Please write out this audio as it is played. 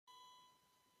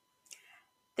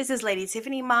This is Lady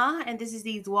Tiffany Ma, and this is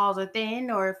These Walls Are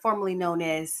Thin, or formerly known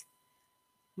as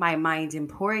My Mind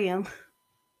Emporium.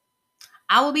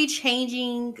 I will be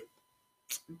changing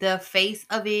the face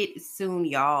of it soon,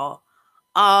 y'all.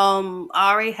 I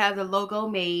already have the logo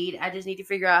made. I just need to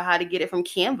figure out how to get it from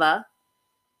Canva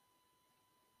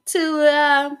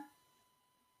to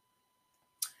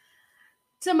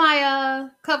my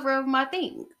cover of my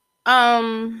thing.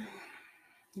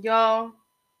 Y'all,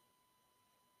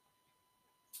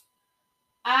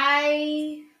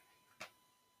 I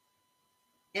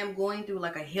am going through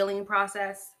like a healing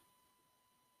process.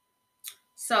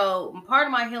 So part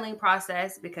of my healing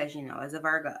process, because as a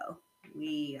Virgo,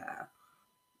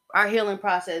 our healing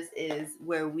process is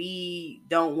where we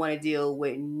don't want to deal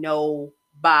with nobody.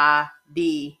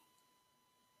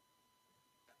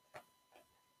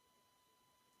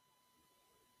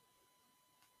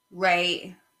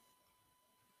 Right?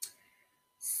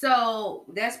 So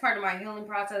that's part of my healing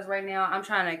process right now. I'm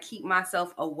trying to keep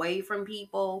myself away from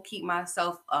people, keep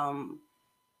myself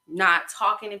not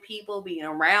talking to people, being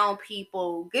around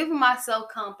people, giving myself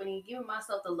company, giving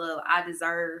myself the love I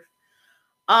deserve.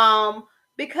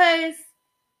 Because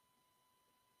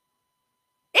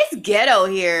it's ghetto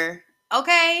here,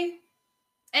 okay?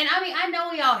 And I mean, I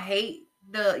know y'all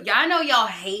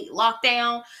hate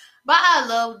lockdown, but I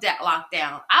love that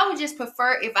lockdown. I would just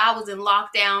prefer if I was in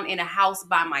lockdown in a house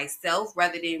by myself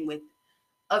rather than with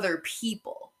other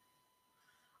people.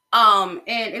 And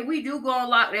if we do go on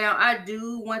lockdown, I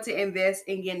do want to invest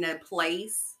in getting a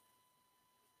place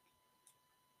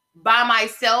by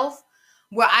myself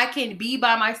where I can be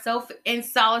by myself in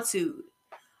solitude.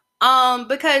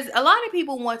 Because a lot of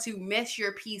people want to mess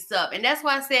your piece up. And that's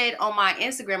why I said on my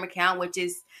Instagram account, which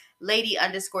is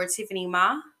lady_Tiffany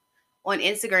Ma on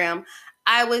Instagram,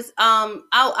 I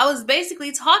was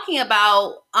basically talking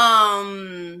about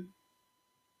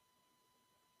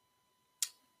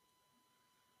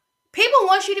people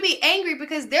want you to be angry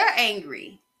because they're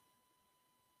angry.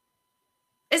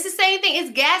 It's the same thing. It's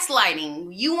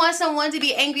gaslighting. You want someone to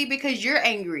be angry because you're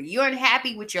angry. You're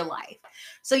unhappy with your life.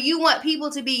 So you want people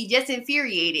to be just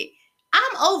infuriated.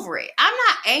 I'm over it. I'm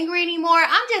not angry anymore.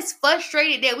 I'm just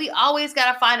frustrated that we always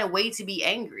got to find a way to be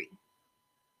angry.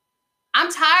 I'm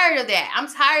tired of that. I'm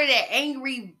tired of that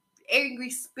angry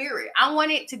spirit. I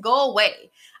want it to go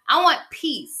away. I want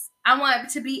peace. I want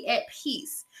to be at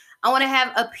peace. I want to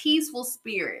have a peaceful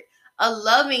spirit, a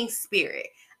loving spirit.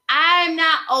 I'm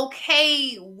not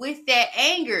okay with that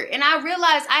anger. And I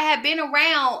realize I have been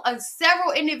around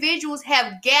several individuals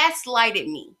have gaslighted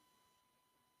me.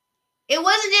 It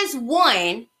wasn't just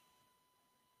one,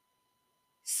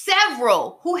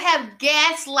 several who have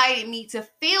gaslighted me to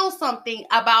feel something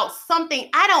about something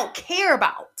I don't care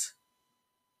about.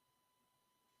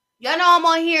 Y'all know I'm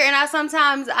on here and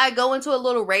sometimes I go into a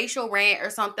little racial rant or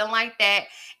something like that.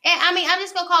 And I mean, I'm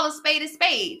just going to call a spade a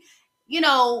spade.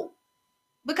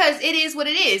 Because it is what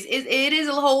it is. It is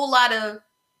a whole lot of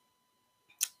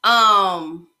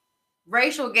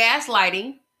racial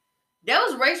gaslighting. There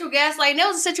was racial gaslighting. There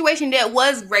was a situation that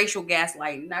was racial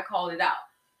gaslighting, and I called it out.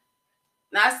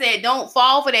 And I said, don't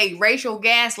fall for that racial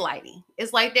gaslighting.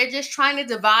 It's like they're just trying to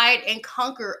divide and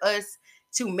conquer us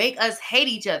to make us hate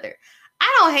each other.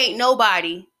 I don't hate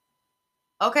nobody.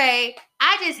 Okay?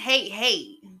 I just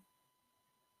hate.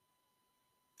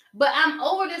 But I'm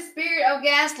over the spirit of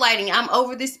gaslighting. I'm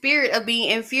over the spirit of being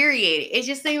infuriated. It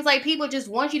just seems like people just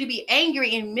want you to be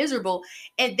angry and miserable.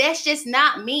 And that's just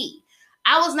not me.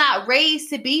 I was not raised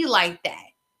to be like that.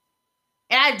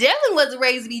 And I definitely wasn't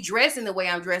raised to be dressing the way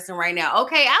I'm dressing right now.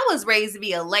 Okay, I was raised to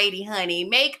be a lady, honey.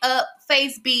 Makeup,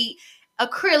 face beat,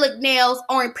 acrylic nails,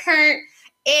 orange paint,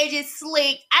 edges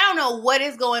slick. I don't know what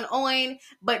is going on,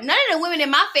 but none of the women in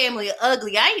my family are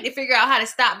ugly. I need to figure out how to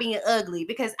stop being ugly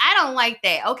because I don't like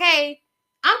that, okay?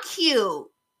 I'm cute.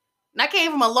 And I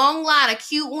came from a long line of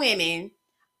cute women.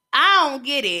 I don't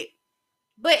get it.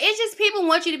 But it's just people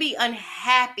want you to be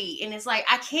unhappy. And it's like,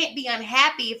 I can't be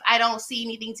unhappy if I don't see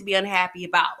anything to be unhappy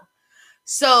about.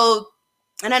 So,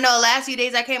 and I know the last few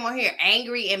days I came on here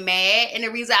angry and mad. And the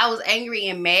reason I was angry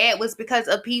and mad was because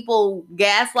of people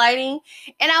gaslighting.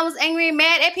 And I was angry and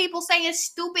mad at people saying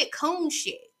stupid coon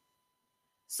shit.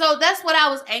 So that's what I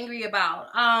was angry about.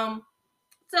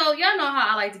 So y'all know how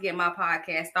I like to get my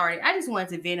podcast started. I just wanted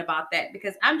to vent about that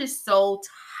because I'm just so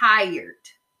tired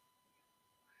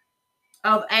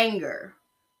of anger.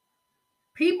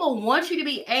 People want you to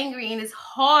be angry and it's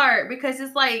hard because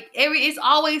it's like it's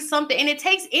always something and it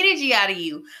takes energy out of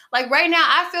you. Like right now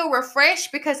I feel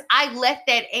refreshed because I let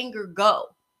that anger go.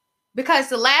 Because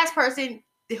the last person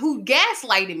who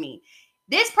gaslighted me,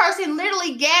 This person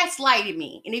literally gaslighted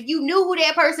me. And if you knew who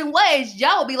that person was,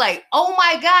 y'all would be like, oh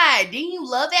my God, didn't you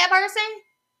love that person?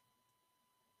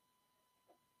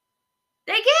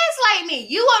 They gaslight me.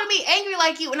 You want to be angry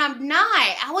like you, and I'm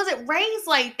not. I wasn't raised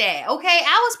like that, okay?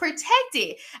 I was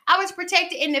protected. I was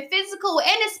protected in the physical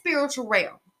and the spiritual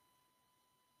realm.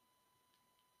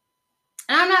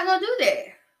 And I'm not going to do that.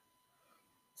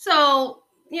 So,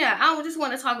 yeah, I just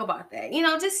want to talk about that.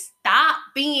 Just stop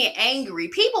being angry.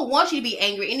 People want you to be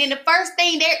angry. And then the first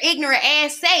thing their ignorant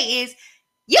ass say is,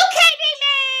 you can't be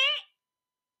mad.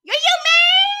 You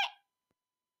mad?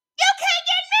 You can't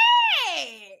get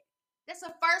mad. That's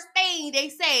the first thing they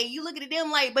say. You looking at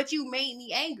them like, but you made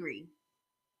me angry.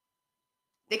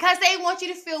 Because they want you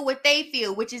to feel what they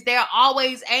feel, which is they're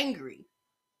always angry.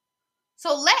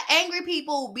 So let angry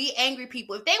people be angry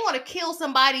people. If they want to kill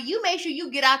somebody, you make sure you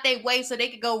get out their way so they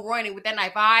can go running with that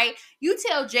knife, all right? You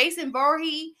tell Jason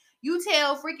Voorhees, you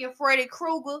tell freaking Freddy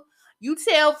Krueger, you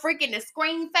tell freaking the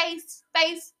Scream face,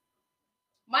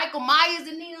 Michael Myers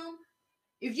and them.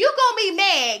 If you gonna be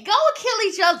mad, go and kill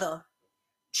each other.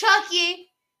 Chucky,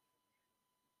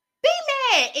 be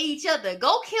mad at each other.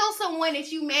 Go kill someone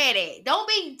that you mad at. Don't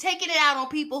be taking it out on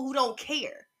people who don't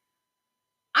care.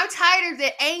 I'm tired of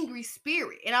that angry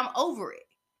spirit, and I'm over it.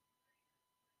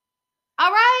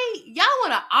 All right? Y'all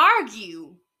want to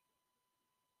argue.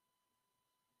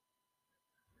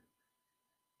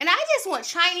 And I just want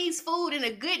Chinese food and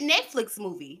a good Netflix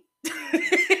movie.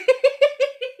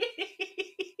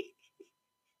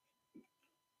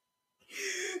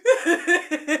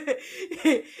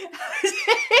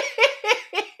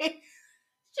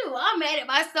 Shoot, I'm mad at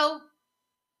myself.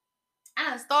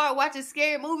 I started watching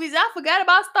scary movies. I forgot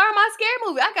about starting my scary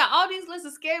movie. I got all these lists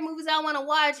of scary movies I want to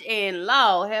watch, and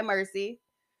Lord have mercy.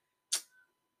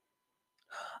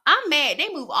 I'm mad. They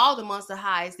moved all the Monster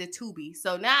Highs to Tubi.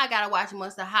 So now I gotta watch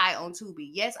Monster High on Tubi.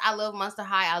 Yes, I love Monster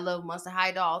High. I love Monster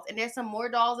High dolls. And there's some more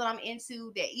dolls that I'm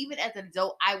into that even as an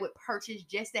adult I would purchase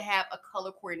just to have a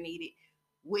color coordinated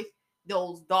with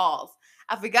those dolls.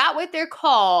 I forgot what they're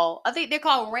called. I think they're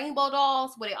called rainbow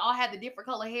dolls, where they all have the different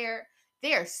color hair.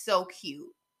 They are so cute.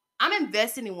 I'm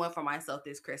investing in one for myself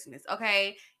this Christmas,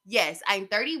 okay? Yes, I'm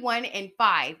 31 and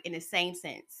 5 in the same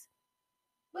sense.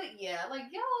 But yeah, like,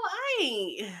 yo,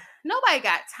 nobody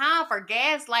got time for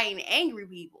gaslighting angry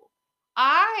people. All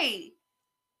right.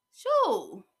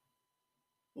 Sure.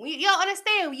 Y'all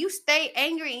understand, when you stay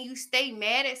angry and you stay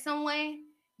mad at someone,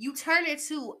 you turn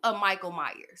into a Michael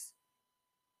Myers.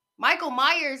 Michael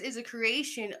Myers is a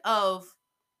creation of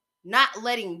not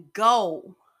letting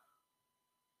go.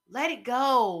 Let it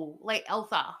go. Like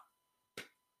Elsa.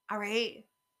 All right.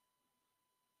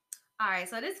 All right.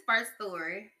 So this first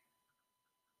story.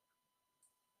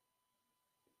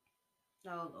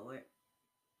 Oh, Lord.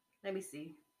 Let me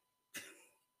see.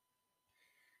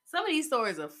 Some of these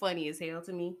stories are funny as hell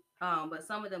to me, but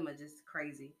some of them are just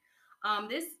crazy.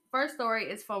 This first story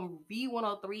is from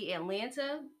V103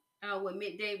 Atlanta with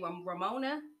Midday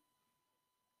Ramona.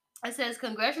 It says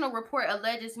congressional report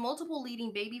alleges multiple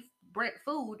leading baby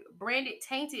food branded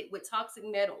tainted with toxic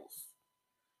metals.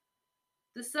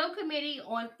 The Subcommittee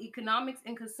on Economics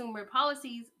and Consumer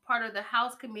Policies, part of the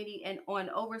House Committee on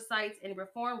Oversight and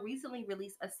Reform, recently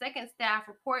released a second staff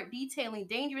report detailing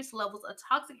dangerous levels of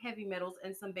toxic heavy metals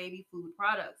in some baby food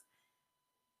products.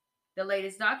 The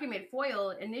latest document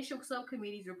foiled initial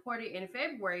subcommittees reported in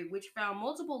February, which found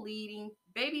multiple leading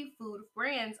baby food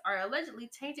brands are allegedly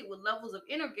tainted with levels of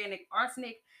inorganic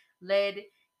arsenic, lead,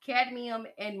 cadmium,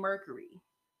 and mercury.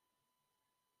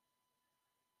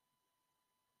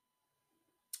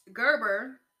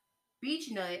 Gerber,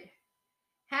 Beechnut,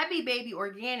 Happy Baby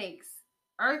Organics,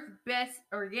 Earth Best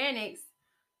Organics,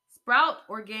 Sprout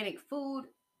Organic Food,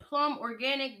 Plum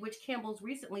Organic, which Campbell's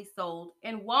recently sold,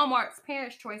 and Walmart's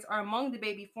Parents' Choice are among the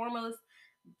baby formulas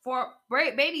for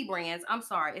baby brands. I'm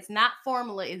sorry, it's not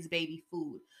formula, it's baby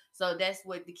food. So that's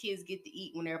what the kids get to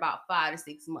eat when they're about 5 to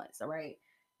 6 months, all right?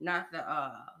 Not the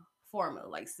formula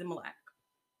like Similac.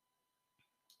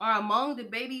 Are among the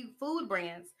baby food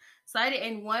brands cited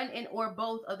in one and or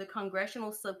both of the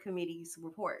congressional subcommittee's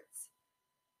reports.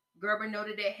 Gerber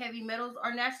noted that heavy metals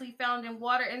are naturally found in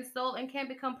water and soil and can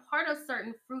become part of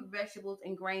certain fruit, vegetables,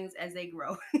 and grains as they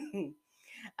grow.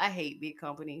 I hate big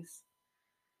companies.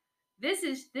 This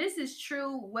is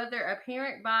true whether a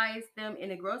parent buys them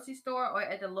in a grocery store or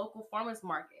at the local farmers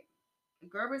market.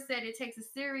 Gerber said it takes a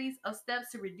series of steps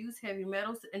to reduce heavy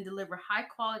metals and deliver high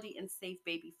quality and safe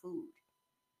baby food.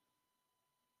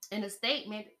 In a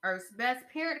statement, Earth's Best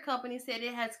parent company said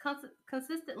it has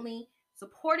consistently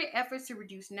supported efforts to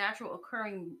reduce natural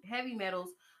occurring heavy metals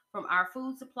from our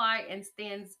food supply and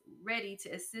stands ready to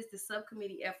assist the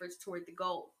subcommittee efforts toward the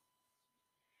goal.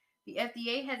 The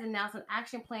FDA has announced an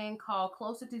action plan called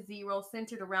Closer to Zero,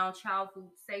 centered around child food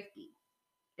safety.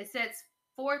 It sets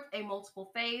forth a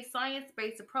multiple phase, science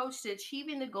based approach to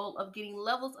achieving the goal of getting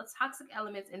levels of toxic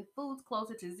elements in foods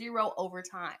closer to zero over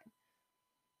time.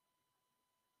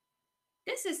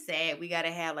 This is sad. We got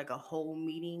to have like a whole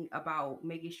meeting about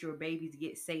making sure babies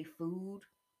get safe food.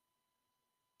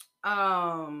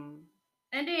 Um,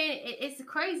 and then it's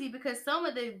crazy because some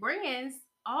of the brands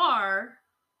are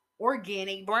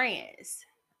organic brands.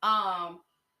 Um,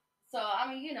 so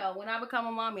I mean, when I become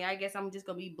a mommy, I guess I'm just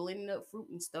gonna be blending up fruit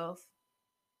and stuff.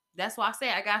 That's why I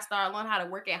say I gotta start learning how to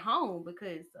work at home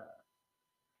because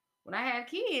when I have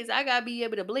kids, I gotta be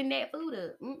able to blend that food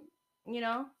up. You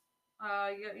know,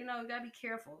 you gotta be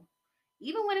careful,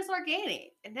 even when it's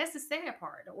organic, and that's the sad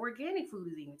part. The organic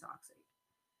food is even toxic.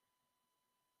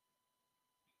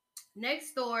 Next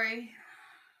story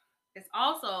is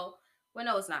also, well,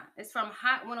 no, it's not. It's from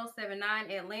Hot 1079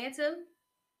 Atlanta,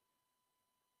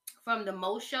 from the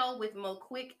Mo Show with Mo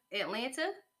Quick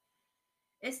Atlanta.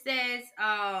 It says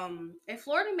a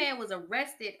Florida man was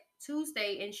arrested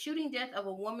Tuesday in shooting death of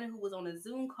a woman who was on a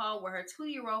Zoom call where her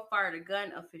 2-year-old fired a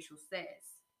gun, official says.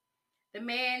 The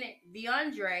man,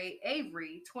 DeAndre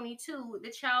Avery, 22,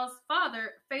 the child's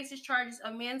father, faces charges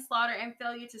of manslaughter and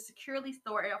failure to securely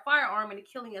store a firearm in the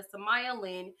killing of Samaya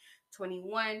Lynn,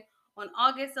 21, on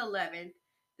August 11th,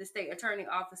 the state attorney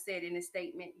office said in a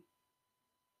statement.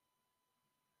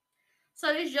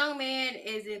 So this young man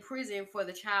is in prison for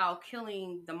the child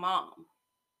killing the mom,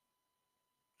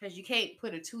 because you can't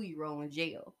put a 2-year-old in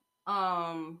jail.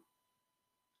 I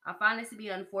find this to be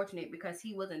unfortunate because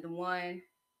he wasn't the one.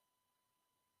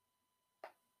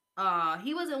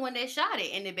 He wasn't the one that shot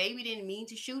it, and the baby didn't mean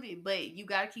to shoot it. But you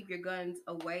got to keep your guns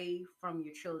away from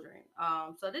your children.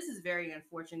 So this is very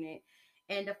unfortunate,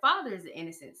 and the father is an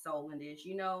innocent soul in this.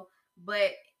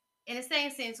 But in the same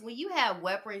sense, when you have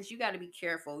weapons, you got to be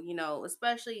careful.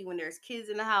 Especially when there's kids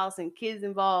in the house and kids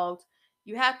involved.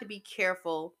 You have to be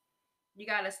careful. You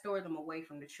got to store them away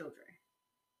from the children.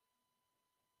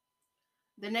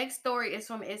 The next story is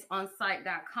from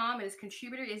itsonsite.com, and its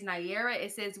contributor is Nayera.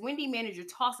 It says Wendy manager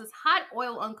tosses hot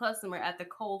oil on customer at the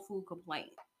cold food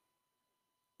complaint.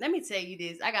 Let me tell you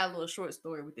this. I got a little short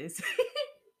story with this.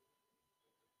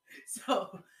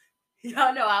 So,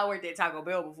 y'all know I worked at Taco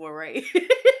Bell before, right?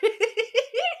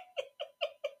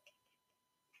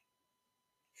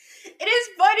 It is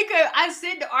funny because I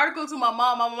sent the article to my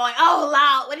mom. I'm like, oh,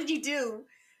 loud, what did you do?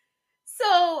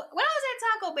 So when I was at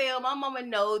Taco Bell, my mama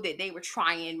know that they were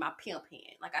trying my pimp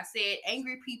hand. Like I said,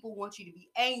 angry people want you to be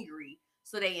angry,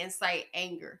 so they incite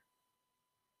anger.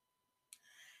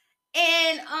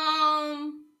 And I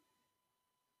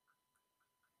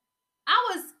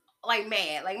was like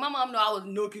mad. Like my mom know I was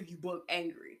no you buck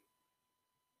angry.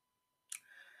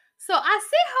 So I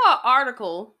sent her an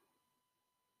article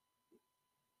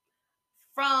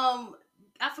from,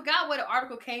 I forgot where the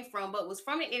article came from, but it was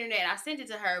from the internet. I sent it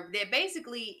to her that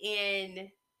basically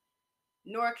in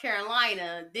North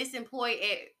Carolina, this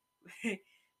employee at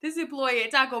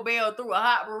Taco Bell threw a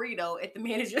hot burrito at the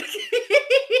manager.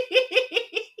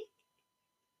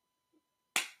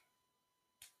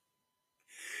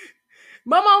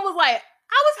 My mom was like,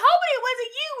 I was hoping it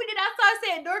wasn't you. And then I started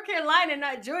saying North Carolina,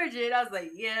 not Georgia. And I was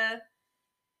like, yeah.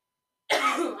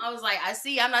 I was like, I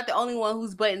see I'm not the only one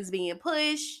whose buttons being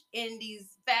pushed in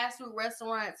these fast food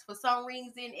restaurants. For some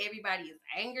reason, everybody is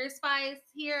anger spice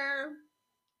here.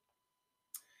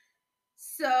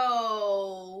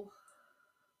 So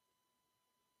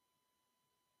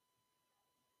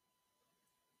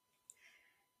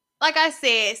like I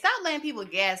said, stop letting people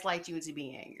gaslight you into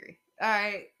being angry. All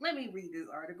right, let me read this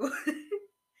article.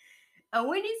 A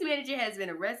Wendy's manager has been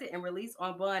arrested and released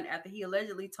on bond after he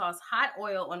allegedly tossed hot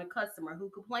oil on a customer who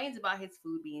complains about his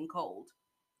food being cold.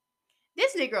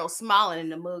 This nigga was smiling in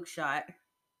the mugshot.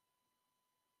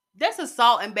 That's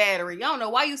assault and battery. Y'all don't know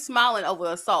why you smiling over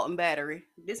assault and battery.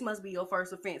 This must be your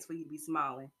first offense for you to be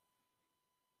smiling.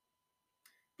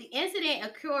 The incident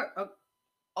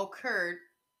occurred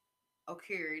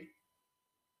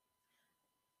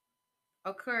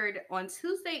on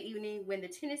Tuesday evening when the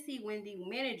Tennessee Wendy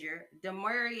manager,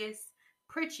 Demarius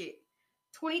Pritchett,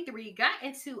 23, got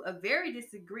into a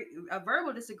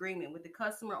verbal disagreement with the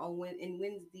customer in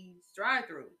Wednesday's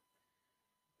drive-thru,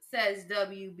 says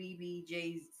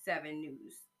WBBJ7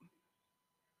 News.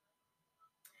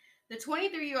 The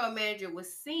 23-year-old manager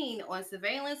was seen on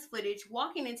surveillance footage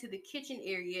walking into the kitchen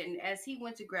area and as he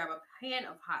went to grab a pan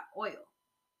of hot oil.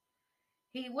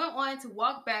 He went on to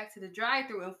walk back to the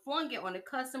drive-thru and flung it on the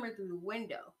customer through the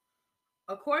window.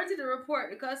 According to the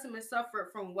report, the customers suffered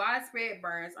from widespread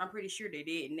burns. I'm pretty sure they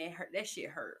did, and that hurt. That shit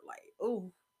hurt. Like,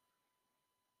 oh,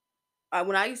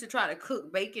 when I used to try to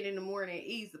cook bacon in the morning, it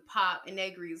used to pop, and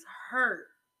that grease hurt,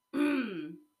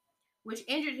 which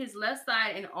injured his left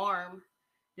side and arm.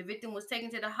 The victim was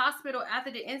taken to the hospital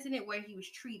after the incident, where he was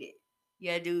treated.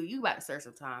 Yeah, dude, you about to serve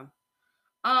some time.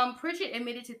 Pritchett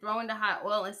admitted to throwing the hot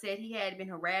oil and said he had been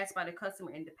harassed by the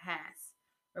customer in the past.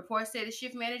 Reports said the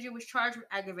shift manager was charged with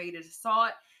aggravated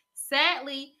assault.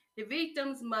 Sadly, the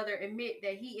victim's mother admit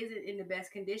that he isn't in the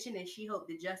best condition, and she hoped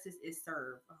that justice is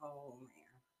served. Oh man.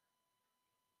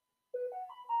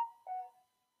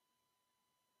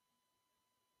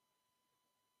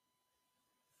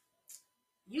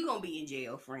 You gonna be in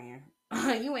jail, friend.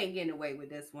 You ain't getting away with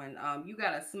this one. You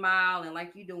gotta smile and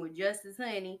like you doing justice,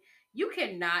 honey. You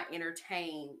cannot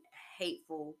entertain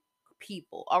hateful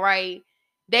people. All right,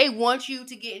 they want you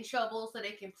to get in trouble so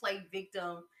they can play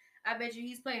victim. I bet you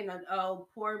he's playing a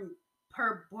poor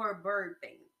bird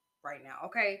thing right now.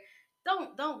 Okay,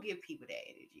 don't give people that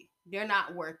energy. They're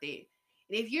not worth it.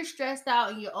 And if you're stressed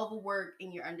out and you're overworked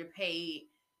and you're underpaid,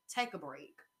 take a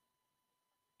break.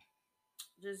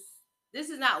 Just this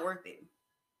is not worth it.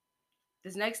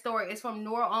 This next story is from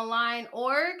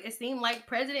NorOnline.org. It seemed like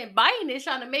President Biden is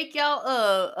trying to make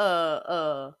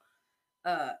y'all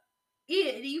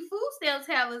eat these food stamps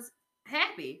have us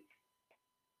happy.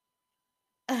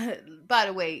 By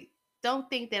the way, don't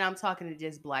think that I'm talking to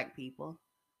just black people.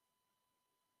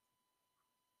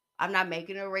 I'm not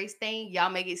making a race thing. Y'all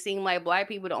make it seem like black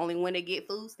people the only one that get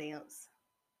food stamps.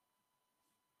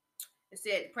 It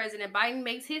said President Biden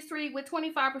makes history with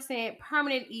 25%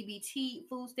 permanent EBT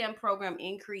food stamp program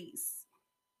increase.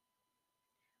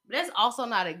 But that's also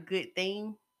not a good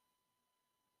thing.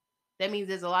 That means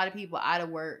there's a lot of people out of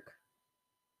work.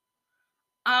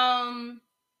 Um,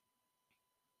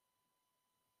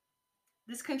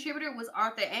 this contributor was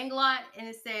Arthur Anglot, and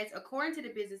it says, according to the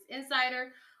Business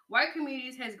Insider, white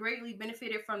communities has greatly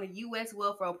benefited from the U.S.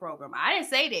 welfare program. I didn't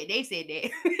say that; they said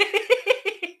that.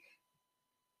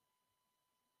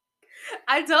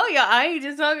 I told y'all I ain't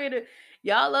just talking to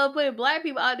y'all. Love putting black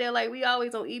people out there like we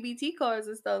always on EBT cards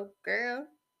and stuff, girl.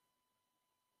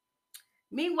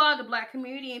 Meanwhile, the black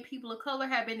community and people of color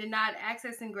have been denied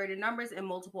access in greater numbers and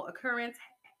multiple occurrence,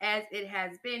 as it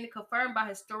has been confirmed by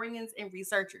historians and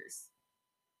researchers.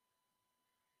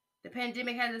 The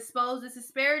pandemic has exposed this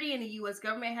disparity, and the U.S.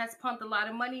 government has pumped a lot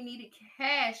of money, needed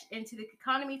cash, into the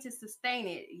economy to sustain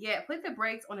it. Yet, put the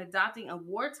brakes on adopting a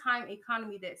wartime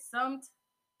economy that expect,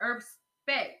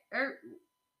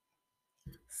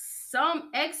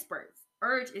 some experts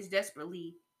urge is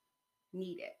desperately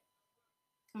needed.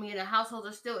 I mean, the households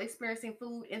are still experiencing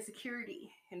food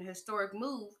insecurity. In a historic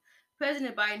move,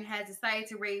 President Biden has decided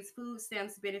to raise food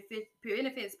stamps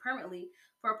benefits permanently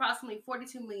for approximately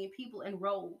 42 million people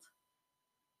enrolled.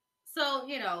 So,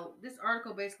 this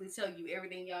article basically tells you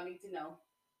everything y'all need to know.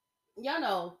 Y'all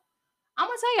know, I'm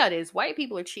gonna tell y'all this: white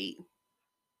people are cheap.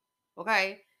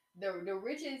 Okay, the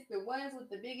richest, the ones with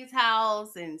the biggest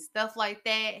house and stuff like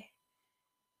that,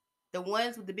 the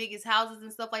ones with the biggest houses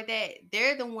and stuff like that,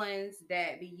 they're the ones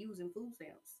that be using food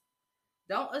stamps.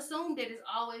 Don't assume that it's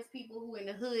always people who in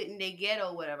the hood and they ghetto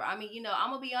or whatever. I mean,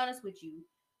 I'm gonna be honest with you.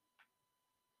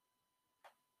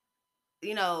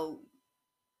 You know,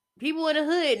 people in the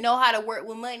hood know how to work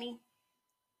with money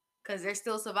because they're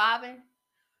still surviving.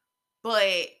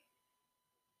 But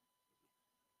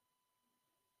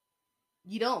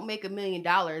you don't make $1 million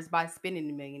by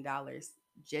spending $1 million.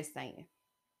 Just saying.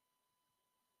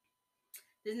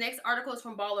 This next article is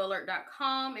from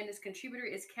ballalert.com, and this contributor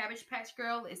is Cabbage Patch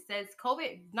Girl. It says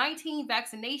COVID-19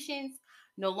 vaccinations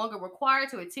no longer required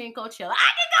to attend Coachella.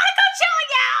 I can go to Coachella,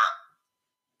 y'all!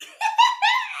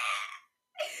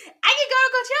 I can go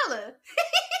to Coachella.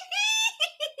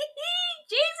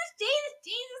 Jesus, Jesus,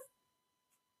 Jesus.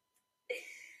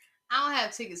 I don't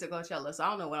have tickets to Coachella, so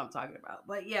I don't know what I'm talking about.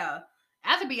 But yeah,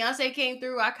 after Beyonce came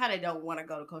through, I kind of don't want to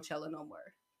go to Coachella no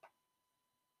more.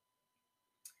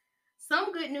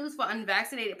 Some good news for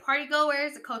unvaccinated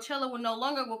partygoers: Coachella will no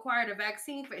longer require a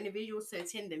vaccine for individuals to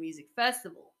attend the music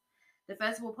festival. The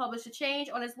festival published a change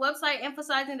on its website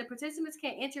emphasizing that participants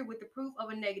can enter with the proof of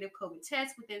a negative COVID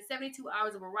test within 72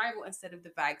 hours of arrival instead of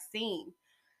the vaccine.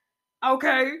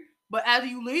 Okay, but after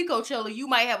you leave Coachella, you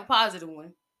might have a positive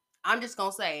one. I'm just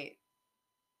going to say it.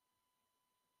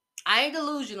 I ain't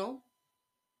delusional.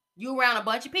 You around a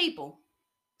bunch of people.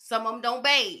 Some of them don't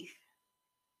bathe.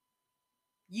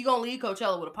 You going to leave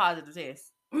Coachella with a positive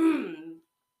test.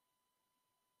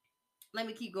 Let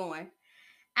me keep going.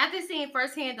 After seeing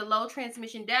firsthand the low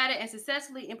transmission data and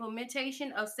successfully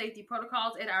implementation of safety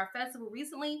protocols at our festival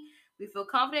recently, We feel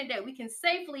confident that we can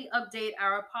safely update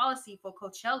our policy for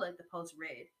Coachella, the Post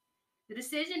read. The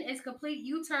decision is complete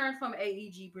U-turn from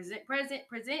AEG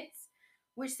presents,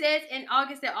 which says in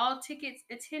August that all tickets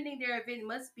attending their event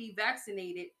must be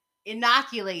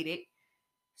inoculated,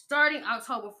 starting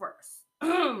October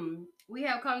 1st. We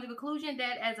have come to the conclusion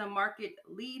that as a market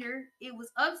leader, it was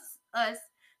up to us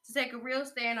to take a real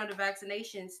stand on the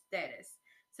vaccination status,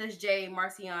 says Jay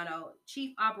Marciano,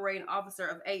 Chief Operating Officer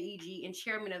of AEG and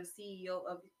Chairman of CEO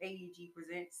of AEG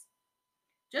Presents.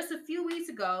 Just a few weeks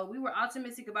ago, we were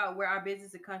optimistic about where our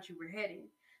business and country were heading.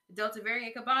 The Delta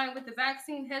variant combined with the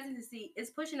vaccine hesitancy is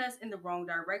pushing us in the wrong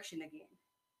direction again.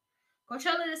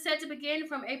 Coachella is set to begin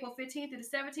from April 15th to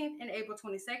the 17th and April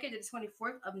 22nd to the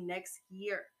 24th of next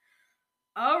year.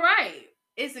 All right.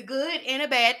 It's a good and a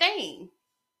bad thing.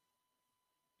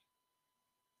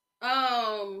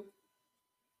 Um,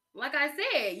 like I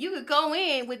said, you could go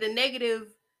in with a negative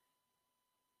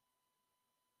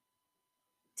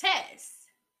test,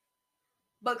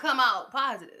 but come out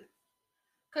positive.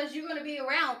 Because you're going to be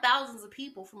around thousands of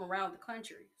people from around the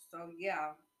country. So,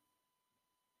 yeah.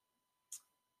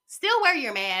 Still wear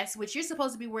your mask, which you're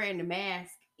supposed to be wearing the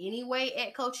mask anyway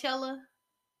at Coachella.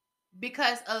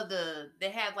 Because of they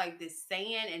have like this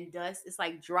sand and dust. It's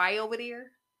like dry over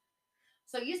there.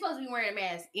 So you're supposed to be wearing a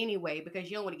mask anyway because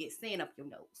you don't want to get sand up your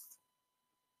nose.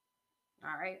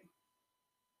 All right.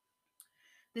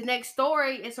 The next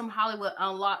story is from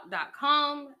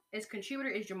HollywoodUnlocked.com. Its contributor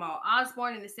is Jamal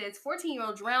Osborne, and it says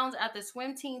 14-year-old drowns after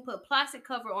swim team put plastic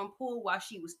cover on pool while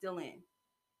she was still in.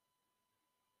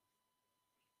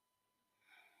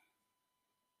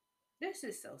 This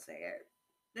is so sad.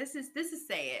 This is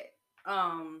sad.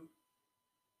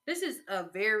 This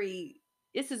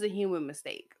is a human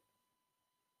mistake.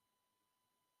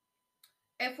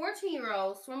 A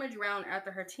 14-year-old swimmer drowned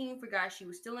after her team forgot she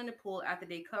was still in the pool after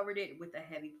they covered it with a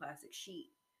heavy plastic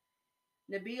sheet.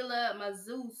 Nabila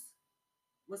Mazouz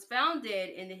was found dead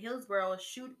in the Hillsborough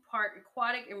Chute Park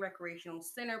Aquatic and Recreational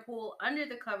Center pool under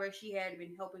the cover she had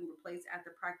been helping replace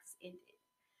after practice ended.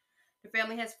 The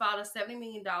family has filed a $70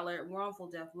 million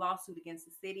wrongful death lawsuit against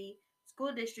the city,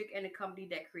 school district, and the company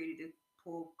that created the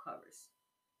pool covers.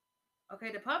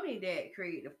 Okay, the company that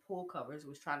created the pool covers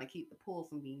was trying to keep the pool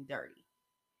from being dirty.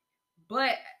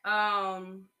 But I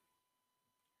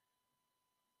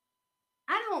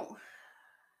don't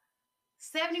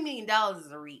 $70 million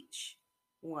is a reach.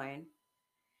 One.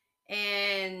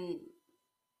 And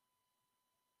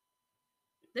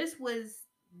this was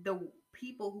the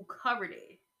people who covered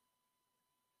it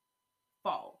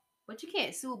fault. But you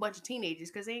can't sue a bunch of teenagers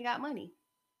because they ain't got money.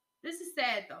 This is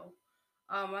sad though.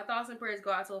 My thoughts and prayers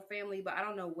go out to a family, but I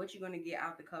don't know what you're gonna get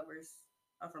out the covers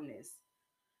from this.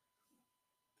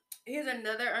 Here's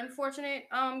another unfortunate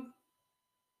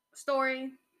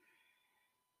story.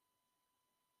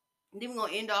 Then we're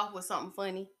gonna end off with something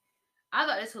funny. I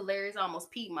thought this hilarious. I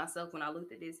almost peed myself when I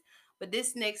looked at this. But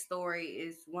this next story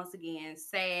is once again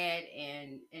sad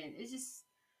and it's just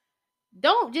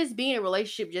don't just be in a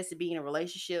relationship just to be in a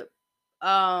relationship.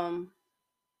 I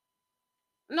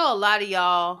know a lot of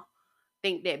y'all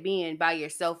think that being by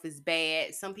yourself is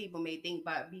bad. Some people may think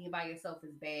about being by yourself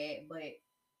is bad, but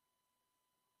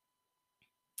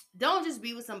don't just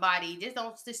be with somebody. Just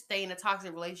don't just stay in a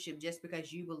toxic relationship just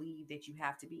because you believe that you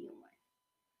have to be in one.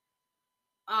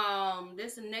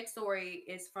 This next story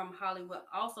is from Hollywood,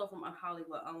 also from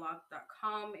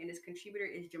HollywoodUnlocked.com, and its contributor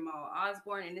is Jamal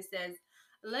Osborne, and it says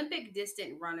Olympic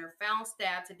distant runner found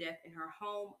stabbed to death in her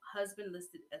home, husband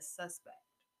listed as suspect.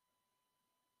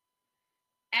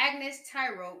 Agnes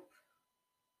Tyrope,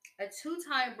 a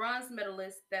two-time bronze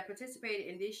medalist that participated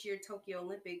in this year's Tokyo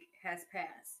Olympic, has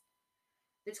passed.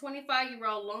 The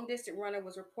 25-year-old long-distance runner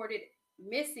was reported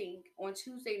missing on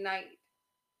Tuesday night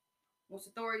once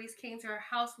authorities came to her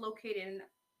house located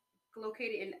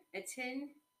in Aten,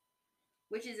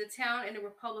 which is a town in the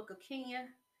Republic of Kenya.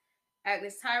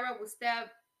 Agnes Tyra was stabbed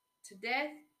to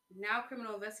death. Now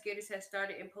criminal investigators have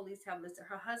started and police have listed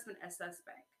her husband as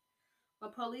suspect.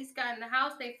 When police got in the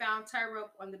house, they found Tyra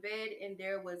on the bed and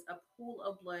there was a pool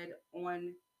of blood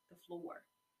on the floor.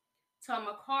 Tom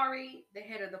McCary, the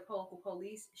head of the local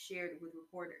police, shared with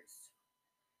reporters.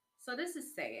 So this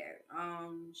is sad.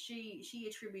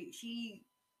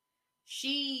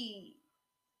 She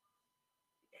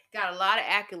got a lot of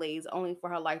accolades only for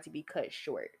her life to be cut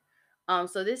short.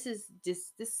 So this is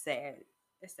just this sad.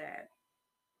 It's sad.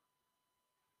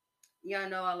 Y'all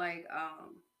know I like oh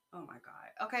my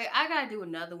god. Okay, I gotta do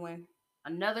another one.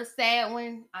 Another sad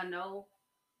one, I know.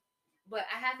 But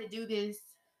I have to do this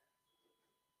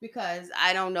because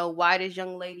I don't know why this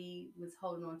young lady was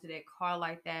holding on to that car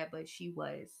like that, but she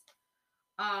was.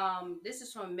 This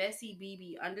is from Messy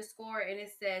BB underscore, and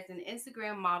it says an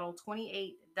Instagram model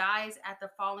 28 dies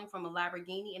after falling from a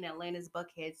Lamborghini in Atlanta's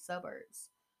Buckhead suburbs.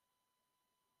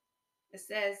 It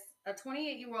says a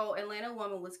 28-year-old Atlanta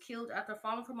woman was killed after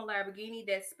falling from a Lamborghini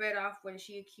that sped off when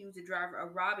she accused the driver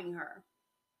of robbing her.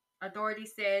 Authority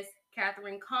says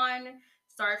Catherine Kahn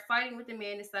started fighting with the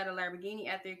man inside a Lamborghini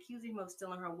after accusing him of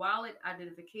stealing her wallet,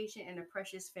 identification, and a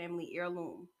precious family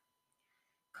heirloom.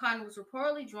 Kahn was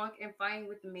reportedly drunk and fighting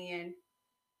with the man.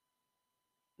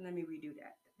 Let me redo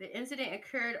that. The incident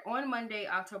occurred on Monday,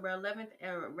 October 11th, at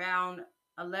around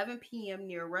 11 p.m.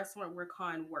 near a restaurant where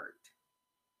Kahn worked.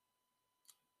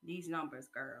 These numbers,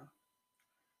 girl.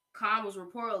 Khan was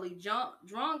reportedly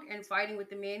drunk and fighting with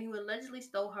the man who allegedly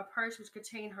stole her purse, which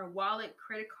contained her wallet,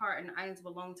 credit card, and items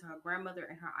belonging to her grandmother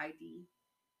and her ID.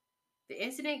 The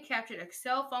incident captured a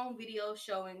cell phone video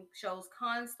shows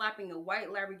Khan slapping a white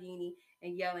Lamborghini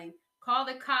and yelling, "Call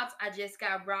the cops! I just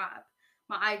got robbed.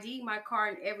 My ID, my car,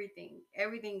 and everything.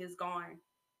 Everything is gone."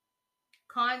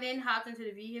 Khan then hopped into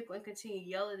the vehicle and continued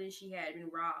yelling that she had been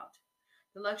robbed.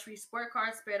 The luxury sport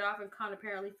car sped off and Khan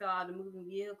apparently fell out of the moving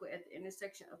vehicle at the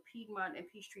intersection of Piedmont and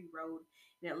Peachtree Road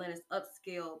in Atlanta's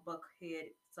upscale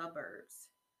Buckhead suburbs.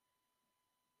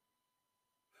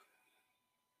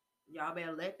 Y'all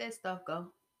better let that stuff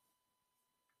go.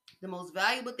 The most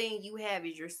valuable thing you have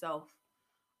is yourself.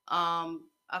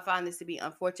 I find this to be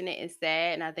unfortunate and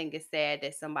sad, and I think it's sad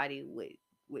that somebody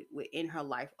would end her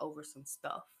life over some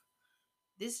stuff.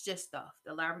 This is just stuff.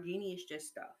 The Lamborghini is just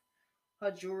stuff.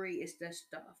 Her jewelry is just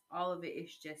stuff. All of it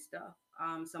is just stuff.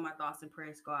 So my thoughts and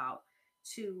prayers go out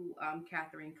to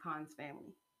Catherine Kahn's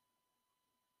family.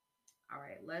 All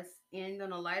right, let's end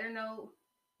on a lighter note.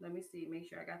 Let me see, make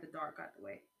sure I got the dark out the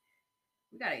way.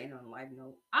 We gotta end on a lighter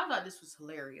note. I thought this was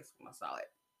hilarious when I saw it.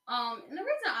 And the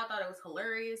reason I thought it was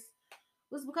hilarious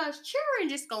was because children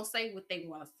just gonna say what they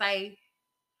want to say.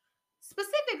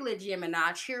 Specifically,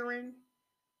 Gemini children.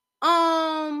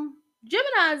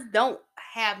 Geminis don't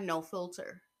have no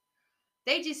filter.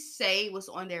 They just say what's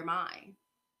on their mind.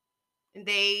 And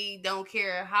they don't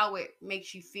care how it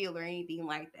makes you feel or anything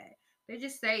like that. They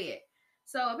just say it.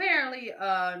 So apparently,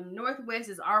 Northwest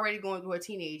is already going through her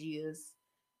teenage years.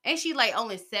 Ain't she like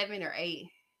only 7 or 8?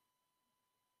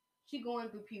 She going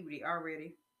through puberty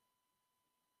already.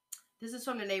 This is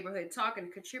from the Neighborhood Talk, and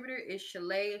the contributor is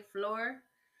Chalet Fleur.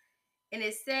 And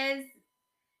it says,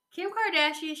 Kim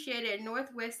Kardashian shared that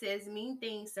Northwest says mean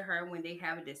things to her when they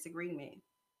have a disagreement.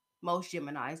 Most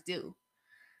Geminis do.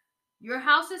 Your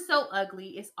house is so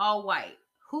ugly, it's all white.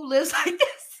 Who lives like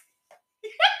this?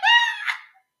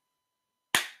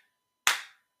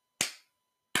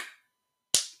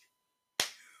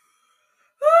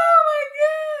 Oh my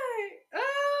God.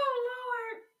 Oh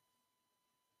Lord.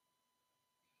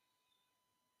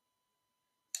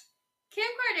 Kim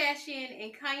Kardashian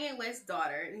and Kanye West's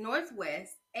daughter,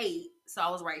 Northwest, 8, so I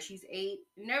was right, she's 8,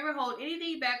 never hold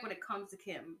anything back when it comes to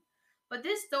Kim. But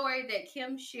this story that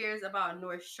Kim shares about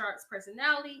North's sharp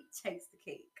personality takes the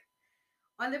cake.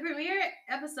 On the premiere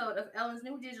episode of Ellen's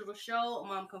new digital show,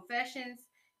 Mom Confessions,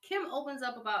 Kim opens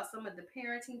up about some of the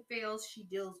parenting fails she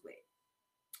deals with.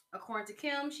 According to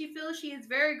Kim, she feels she is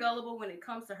very gullible when it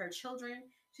comes to her children.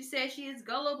 She says she is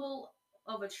gullible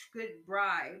of a good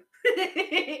bribe.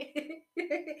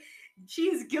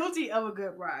 She's guilty of a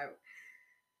good bribe.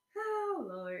 Oh,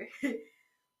 Lord.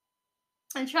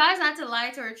 And tries not to lie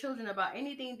to her children about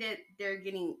anything that they're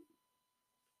getting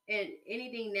and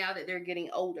anything now that they're getting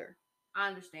older. I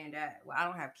understand that. Well, I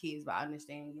don't have kids, but I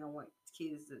understand you don't want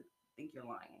kids to think you're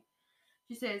lying.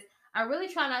 She says, I really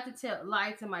try not to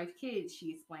lie to my kids,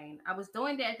 she explained. I was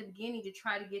doing that at the beginning to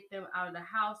try to get them out of the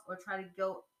house or try to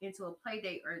go into a play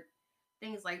date or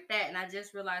things like that. And I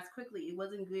just realized quickly it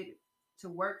wasn't good to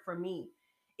work for me.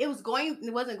 It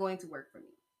wasn't going to work for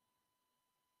me.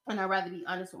 And I'd rather be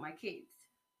honest with my kids.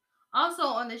 Also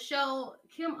on the show,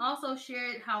 Kim also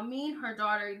shared how mean her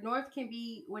daughter North can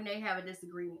be when they have a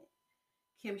disagreement.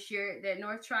 Kim shared that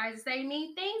North tries to say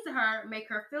mean things to her, make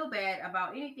her feel bad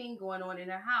about anything going on in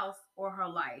her house or her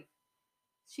life.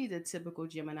 She's a typical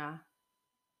Gemini.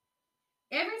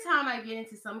 Every time I get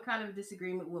into some kind of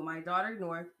disagreement with my daughter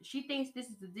North, she thinks this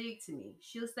is a dig to me.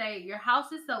 She'll say, your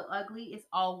house is so ugly, it's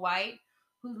all white.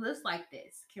 Who lives like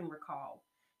this? Kim recalled.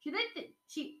 She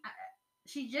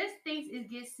just thinks it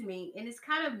gets to me, and it's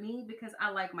kind of mean because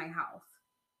I like my house.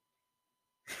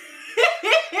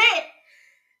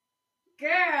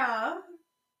 Girl,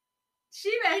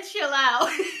 she better chill out.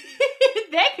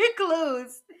 That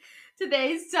concludes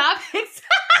today's topics.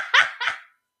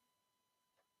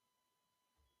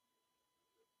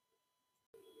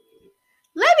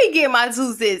 Let me get my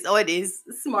 2 cents on this.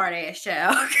 Smart ass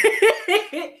child.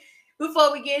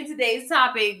 Before we get into today's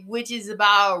topic, which is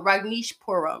about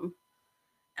Rajneeshpuram.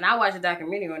 And I watched a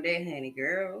documentary on that, honey,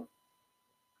 girl.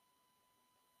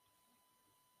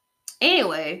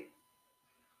 Anyway,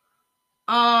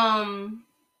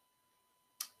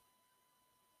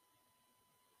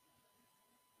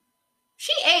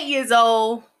 she 8 years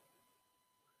old.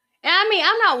 And I mean,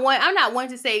 I'm not one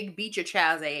to say beat your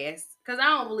child's ass, because I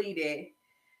don't believe that.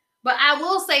 But I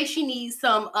will say she needs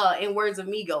some, in words of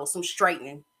Migos, some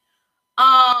straightening.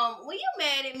 When you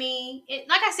mad at me,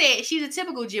 like I said, she's a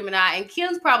typical Gemini, and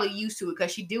Kim's probably used to it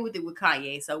because she deal with it with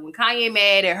Kanye. So when Kanye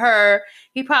mad at her,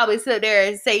 he probably sit there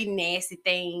and say nasty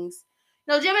things.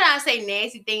 No, Gemini say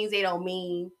nasty things they don't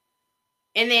mean,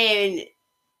 and then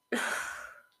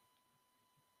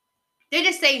they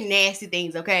just say nasty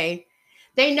things. Okay,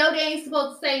 they know they ain't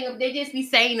supposed to say them. They just be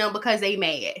saying them because they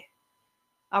mad.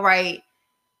 All right.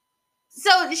 So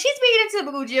she's being a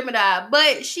typical Gemini,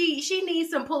 but she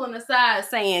needs some pulling aside,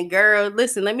 saying, "Girl,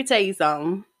 listen, let me tell you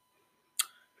something.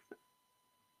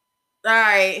 All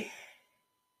right,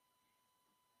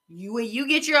 when you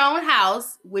get your own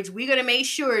house, which we're gonna make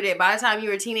sure that by the time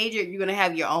you're a teenager, you're gonna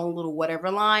have your own little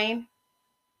whatever line."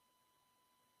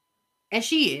 And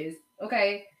she is,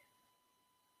 okay.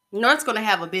 North's gonna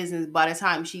have a business by the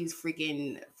time she's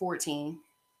freaking 14.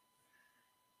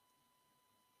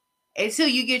 Until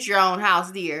you get your own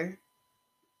house, dear,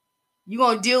 you're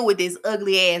gonna deal with this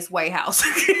ugly ass White House.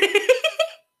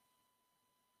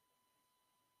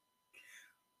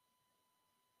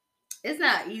 It's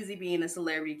not easy being a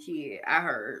celebrity kid, I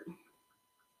heard.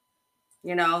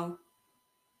 You know?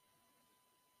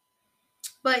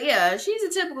 But yeah, she's a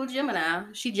typical Gemini.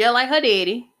 She just like her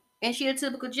daddy. And she a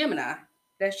typical Gemini.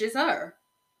 That's just her.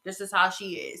 This is how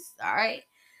she is. All right.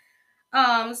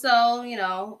 So,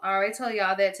 I already told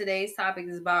y'all that today's topic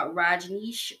is about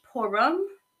Rajneeshpuram.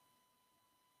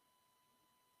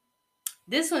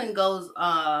 This one goes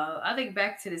I think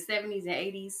back to the 70s and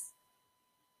 80s.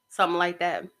 Something like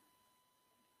that.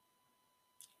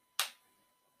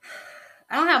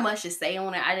 I don't have much to say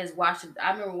on it. I just watched it.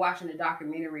 I remember watching the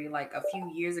documentary like a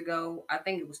few years ago. I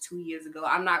think it was 2 years ago.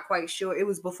 I'm not quite sure. It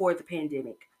was before the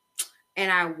pandemic. And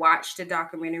I watched a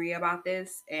documentary about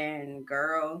this, and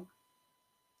girl,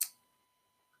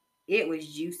 it was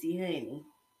juicy, honey.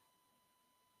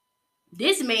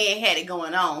 This man had it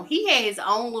going on. He had his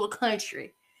own little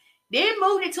country. Then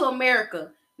moved it to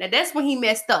America. Now that's when he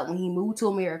messed up, when he moved to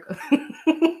America.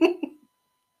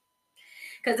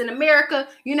 Because in America,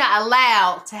 you're not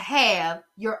allowed to have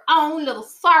your own little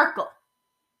circle.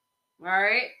 All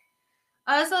right.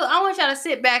 So I want y'all to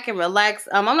sit back and relax.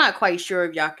 I'm not quite sure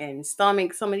if y'all can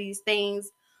stomach some of these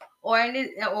things,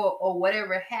 or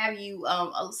whatever have you.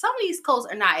 Some of these colds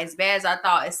are not as bad as I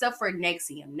thought, except for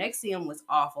Nexium. Nexium was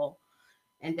awful,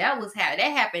 and that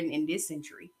happened in this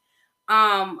century.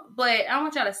 But I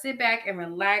want y'all to sit back and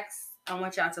relax. I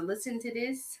want y'all to listen to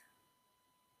this.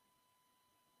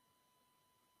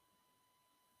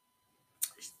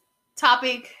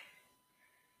 Topic,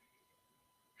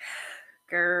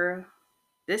 girl,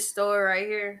 this story right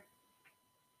here.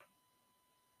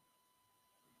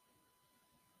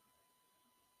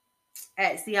 I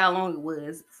had to see how long it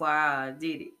was before I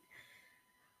did it.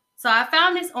 So I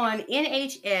found this on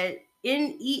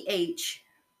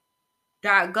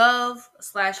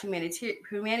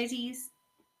NEH.gov/humanities.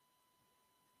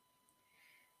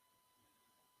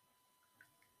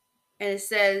 And it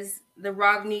says the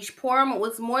Rajneeshpuram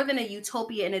was more than a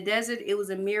utopia in a desert, it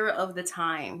was a mirror of the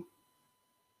time.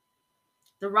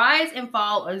 The rise and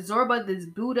fall of Zorba the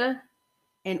Buddha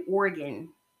in Oregon.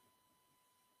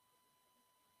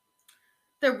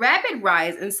 The rapid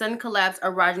rise and sudden collapse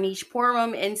of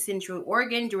Rajneeshpuram in Central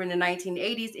Oregon during the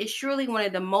 1980s is surely one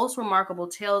of the most remarkable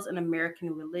tales in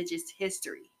American religious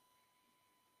history.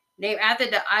 Named after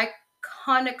the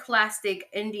iconoclastic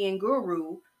Indian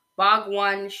guru,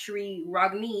 Bhagwan Sri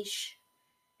Rajneesh,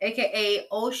 aka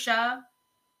Osha,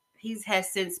 he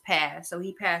has since passed, so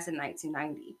he passed in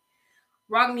 1990.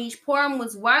 Rajneeshpuram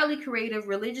was widely creative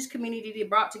religious community that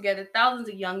brought together thousands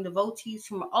of young devotees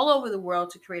from all over the world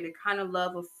to create a kind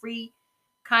of free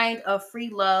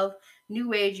love,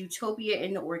 new age utopia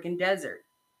in the Oregon desert.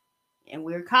 And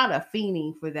we're kind of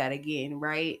fiending for that again,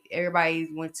 right? Everybody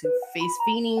went to face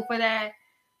fiending for that,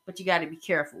 but you got to be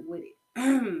careful with it.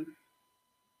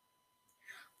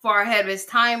 Far ahead of its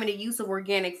time in the use of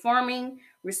organic farming,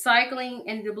 recycling,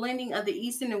 and the blending of the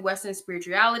Eastern and Western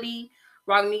spirituality,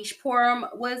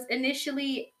 Rajneeshpuram was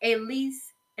initially at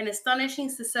least an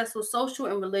astonishing successful social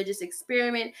and religious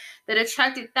experiment that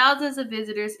attracted thousands of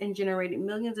visitors and generated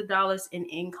millions of dollars in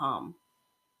income.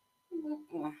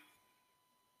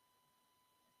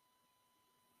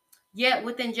 Yet,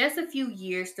 within just a few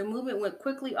years, the movement went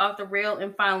quickly off the rail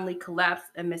and finally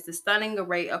collapsed amidst a stunning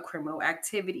array of criminal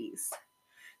activities.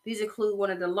 These include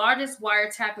one of the largest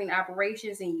wiretapping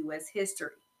operations in U.S.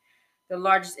 history, the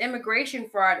largest immigration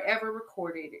fraud ever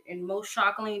recorded, and most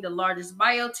shockingly, the largest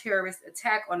bioterrorist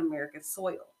attack on American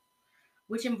soil,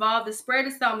 which involved the spread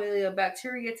of salmonella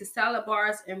bacteria to salad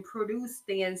bars and produce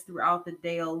stands throughout the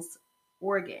Dalles,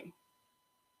 Oregon.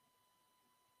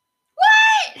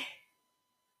 What?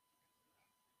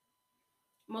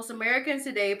 Most Americans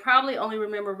today probably only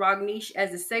remember Rajneesh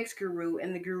as the sex guru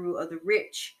and the guru of the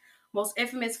rich, most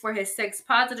infamous for his sex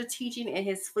positive teaching and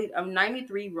his fleet of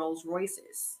 93 Rolls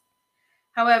Royces.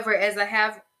 However, as I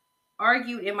have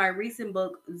argued in my recent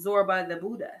book, Zorba the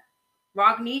Buddha,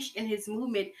 Rajneesh and his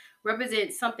movement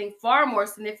represent something far more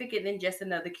significant than just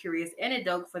another curious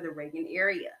anecdote for the Reagan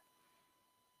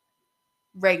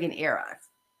era.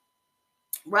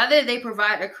 Rather, they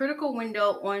provide a critical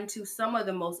window onto some of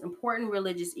the most important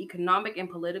religious, economic, and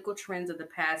political trends of the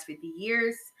past 50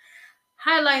 years,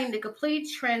 highlighting the complete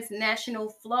transnational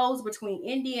flows between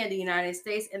India and the United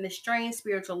States and the strange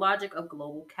spiritual logic of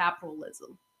global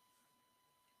capitalism.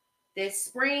 This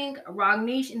spring,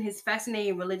 Rajneesh and his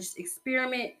fascinating religious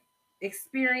experiment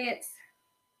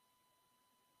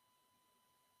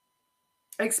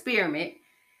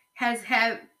has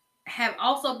have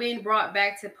also been brought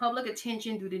back to public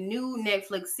attention through the new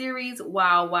Netflix series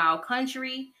Wild Wild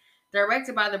Country,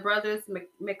 directed by the brothers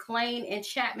McLean and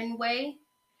Chapman Way.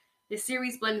 The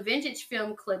series blends vintage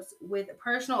film clips with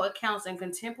personal accounts and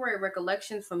contemporary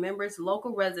recollections from members,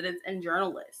 local residents, and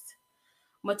journalists.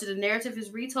 Much of the narrative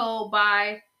is retold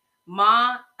by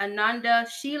Ma Ananda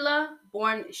Sheila,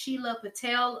 born Sheila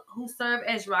Patel, who served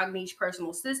as Rajneesh's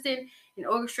personal assistant and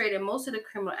orchestrated most of the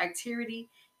criminal activity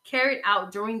carried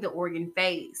out during the Oregon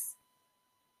phase.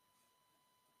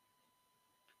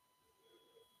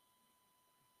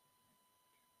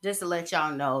 Just to let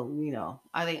y'all know,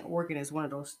 I think Oregon is one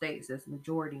of those states that's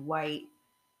majority white.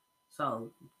 So,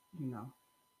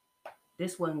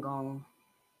 this wasn't going.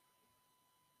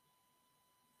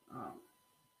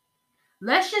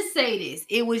 Let's just say this: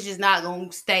 it was just not going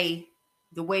to stay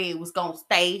the way it was going to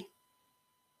stay.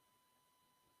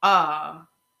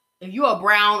 If you're a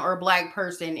brown or black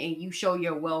person and you show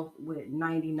your wealth with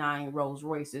 99 Rolls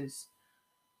Royces,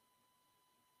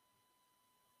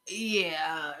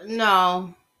 yeah,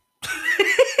 no.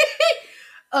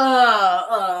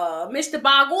 Mr.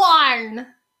 Bhagwan.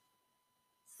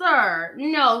 Sir,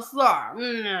 no, sir,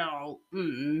 no.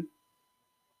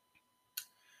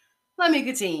 Let me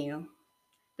continue.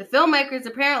 The filmmakers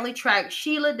apparently tracked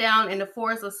Sheila down in the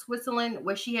forests of Switzerland,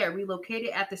 where she had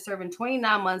relocated after serving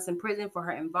 29 months in prison for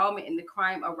her involvement in the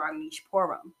crime of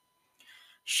Rajneeshpuram.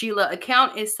 Sheila's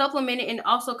account is supplemented and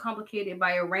also complicated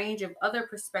by a range of other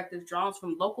perspectives drawn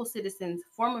from local citizens,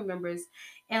 former members,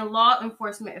 and law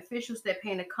enforcement officials that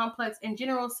paint a complex and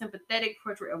general sympathetic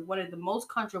portrait of one of the most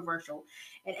controversial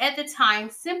and at the time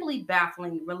simply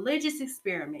baffling religious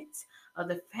experiments of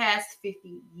the past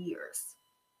 50 years.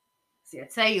 See, I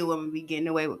tell you, women be getting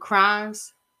away with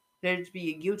crimes. They'd just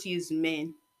be as guilty as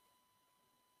men.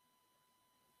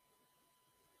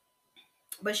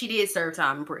 But she did serve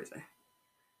time in prison.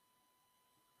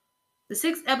 The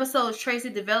 6 episodes trace the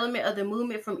development of the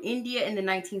movement from India in the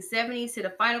 1970s to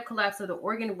the final collapse of the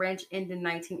Oregon Ranch in the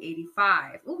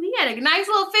 1985. Ooh, he had a nice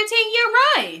little 15-year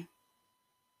run.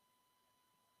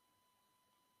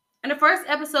 In the first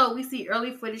episode, we see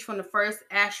early footage from the first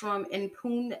ashram in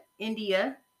Pune,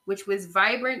 India, which was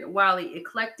vibrant, wildly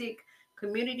eclectic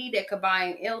community that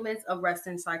combined elements of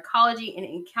Western psychology and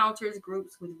encounters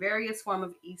groups with various forms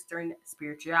of Eastern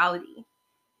spirituality.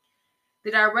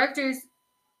 The directors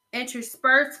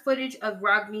interspersed footage of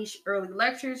Rajneesh's early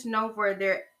lectures, known for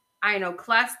their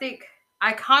iconoclastic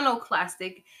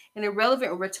and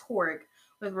irrelevant rhetoric,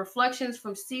 with reflections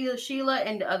from Sheila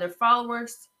and the other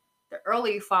followers, the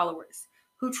early followers,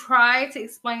 who tried to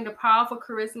explain the powerful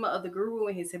charisma of the guru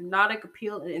and his hypnotic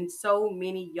appeal in so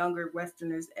many younger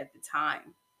Westerners at the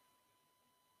time.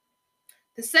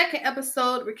 The second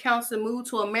episode recounts the move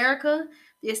to America,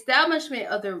 the establishment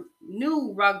of the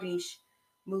new Rajneesh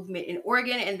movement in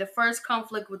Oregon, and the first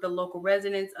conflict with the local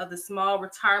residents of the small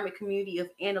retirement community of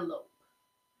Antelope.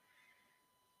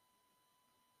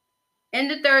 In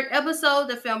the third episode,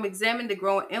 the film examined the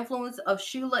growing influence of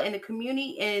Sheila in the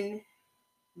community and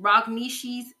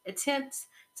Rajneesh's attempts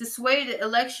to sway the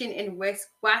election in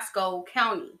Wasco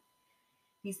County.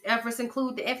 These efforts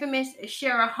include the infamous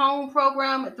Share a Home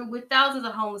program, through which thousands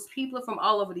of homeless people from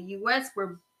all over the U.S.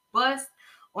 were bused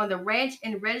on the ranch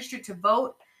and registered to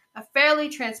vote, a fairly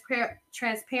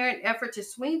transparent effort to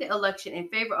swing the election in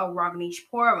favor of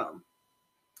Rajneeshpuram.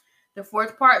 The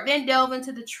fourth part then delved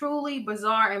into the truly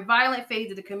bizarre and violent phase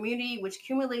of the community, which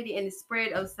culminated in the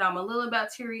spread of salmonella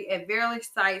bacteria at various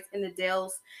sites in the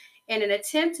Dells in an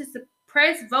attempt to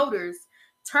suppress voters'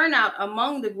 turnout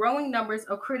among the growing numbers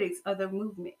of critics of the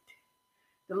movement.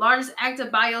 The largest act of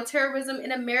bioterrorism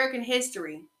in American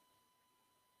history.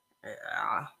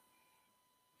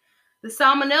 The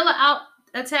salmonella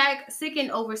attack sickened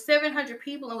over 700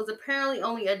 people and was apparently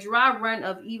only a dry run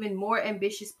of even more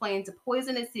ambitious plan to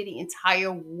poison the city's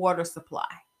entire water supply.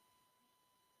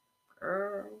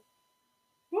 Girl.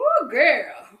 Ooh,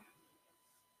 girl.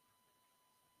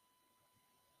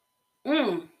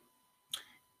 Mm.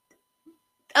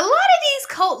 A lot of these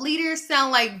cult leaders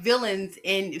sound like villains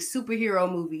in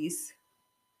superhero movies.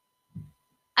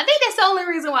 I think that's the only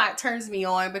reason why it turns me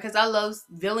on, because I love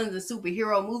villains in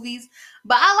superhero movies.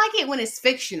 But I like it when it's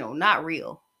fictional, not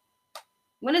real.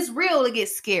 When it's real, it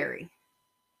gets scary.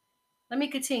 Let me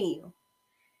continue.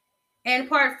 In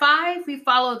part 5, we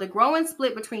follow the growing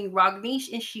split between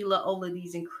Rajneesh and Sheila over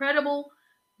these incredible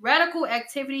radical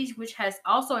activities, which has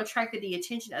also attracted the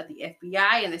attention of the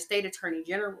FBI and the state attorney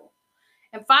general.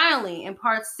 And finally, in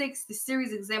part 6, the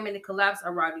series examined the collapse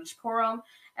of Rajneeshpuram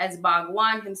as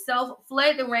Bhagwan himself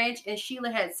fled the ranch and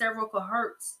Sheila had several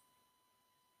cohorts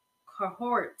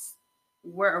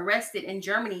were arrested in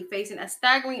Germany, facing a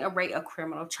staggering array of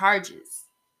criminal charges.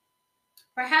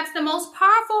 Perhaps the most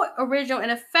powerful, original,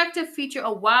 and effective feature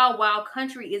of Wild Wild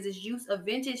Country is its use of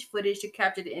vintage footage to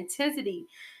capture the intensity,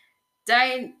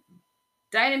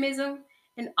 dynamism,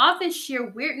 and often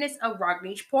sheer weirdness of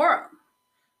Rajneeshpuram.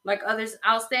 Like others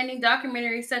outstanding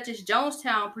documentaries such as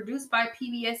Jonestown, produced by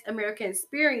PBS American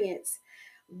Experience,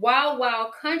 Wild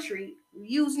Wild Country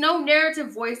use no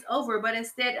narrative voiceover, but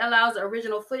instead allows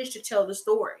original footage to tell the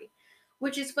story,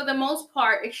 which is for the most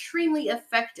part extremely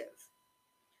effective.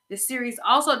 The series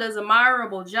also does an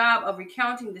admirable job of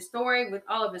recounting the story with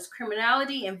all of its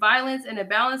criminality and violence in a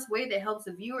balanced way that helps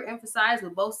the viewer empathize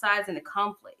with both sides in the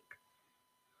conflict.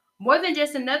 More than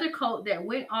just another cult that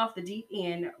went off the deep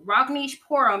end,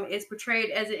 Rajneeshpuram is portrayed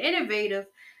as an innovative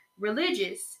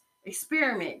religious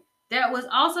experiment that was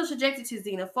also subjected to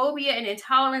xenophobia and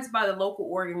intolerance by the local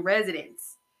Oregon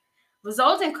residents.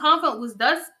 Resulting conflict was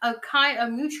thus a kind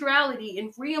of mutuality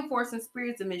in reinforcing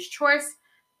spirits of mistrust,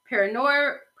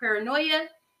 paranoia,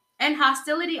 and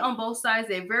hostility on both sides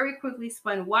that very quickly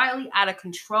spun wildly out of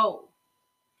control.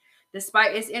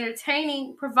 Despite its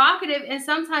entertaining, provocative, and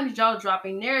sometimes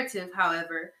jaw-dropping narrative,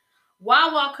 however,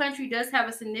 Wild Wild Country does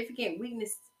have some significant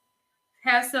weaknesses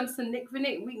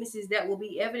that will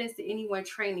be evidence to anyone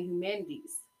trained in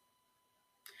humanities.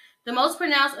 The most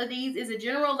pronounced of these is a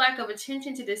general lack of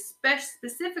attention to the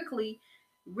specifically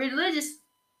religious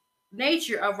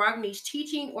nature of Rajneesh's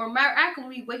teaching, or more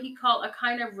accurately, what he called a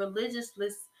kind of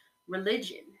religiousless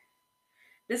religion.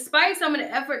 Despite some of the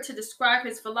effort to describe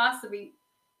his philosophy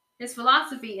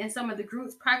and some of the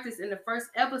group's practice in the first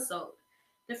episode,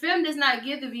 the film does not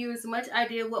give the viewers much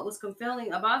idea what was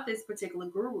compelling about this particular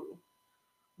guru.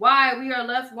 Why, we are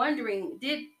left wondering,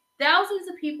 did thousands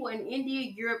of people in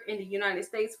India, Europe, and the United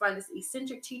States find this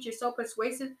eccentric teacher so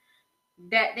persuasive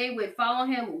that they would follow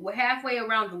him halfway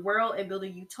around the world and build a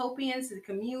utopian to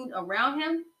commune around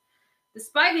him?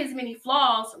 Despite his many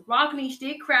flaws, Rajneesh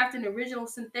did craft an original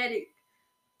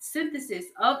synthesis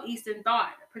of Eastern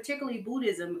thought, particularly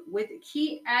Buddhism, with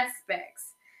key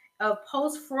aspects of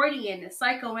post-Freudian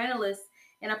psychoanalysis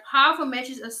and a powerful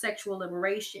message of sexual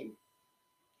liberation.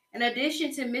 In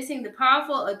addition to missing the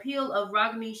powerful appeal of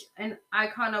Rajneesh's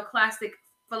iconoclastic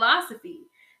philosophy,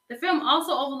 the film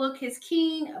also overlooked his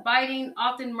keen, biting,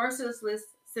 often merciless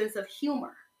sense of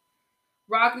humor.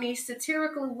 Rajneesh's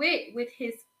satirical wit, with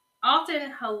his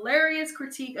often hilarious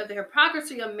critique of the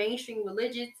hypocrisy of mainstream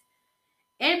religious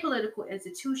and political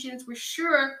institutions, were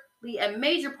surely a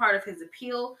major part of his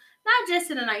appeal, not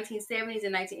just in the 1970s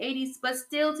and 1980s, but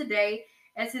still today,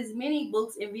 as his many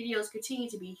books and videos continue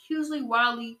to be hugely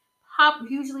popular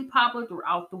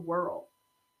throughout the world.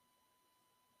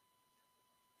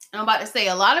 I'm about to say,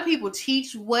 a lot of people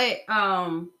teach what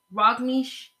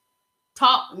Rajneesh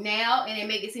taught now, and they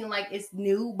make it seem like it's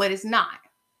new, but it's not.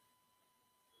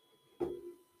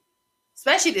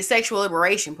 Especially the sexual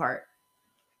liberation part.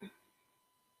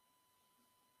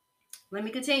 Let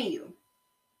me continue.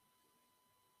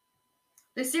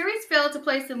 The series failed to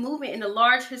place the movement in a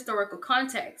large historical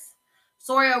context.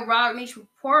 Story of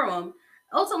Rajneeshpuram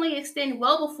ultimately extend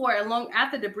well before and long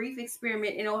after the brief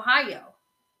experiment in Ohio.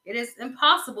 It is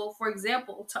impossible, for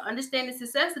example, to understand the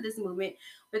success of this movement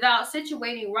without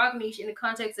situating Rajneesh in the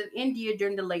context of India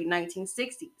during the late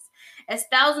 1960s, as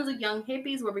thousands of young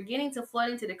hippies were beginning to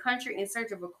flood into the country in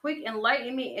search of a quick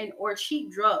enlightenment and or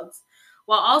cheap drugs,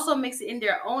 while also mixing in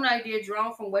their own idea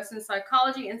drawn from Western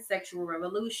psychology and sexual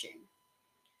revolution.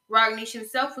 Rajneesh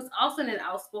himself was also an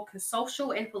outspoken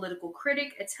social and political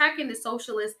critic, attacking the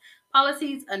socialist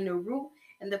policies of Nehru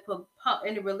and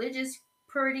the religious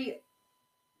prudery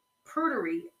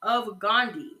of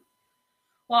Gandhi,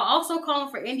 while also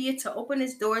calling for India to open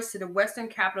its doors to the Western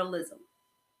capitalism.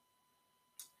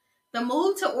 The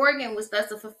move to Oregon was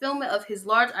thus a fulfillment of his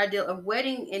large ideal of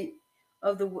wedding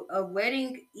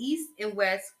East and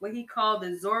West, what he called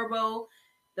the Zorbo,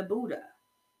 the Buddha.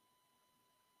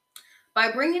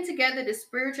 By bringing together the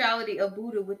spirituality of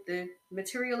Buddha with the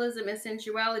materialism and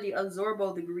sensuality of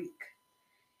Zorbo the Greek.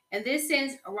 In this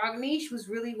sense, Rajneesh was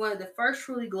really one of the first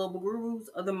truly global gurus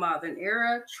of the modern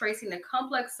era, tracing a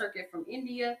complex circuit from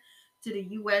India to the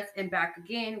US and back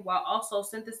again, while also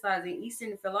synthesizing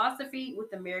Eastern philosophy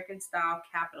with American-style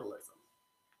capitalism.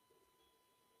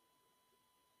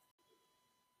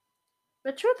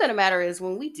 The truth of the matter is,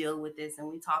 when we deal with this and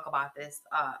we talk about this,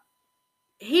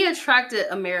 he attracted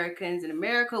Americans, and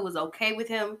America was okay with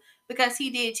him because he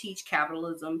did teach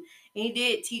capitalism and he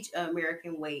did teach an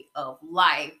American way of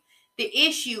life. The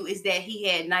issue is that he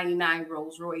had 99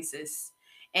 Rolls Royces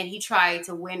and he tried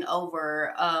to win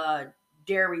over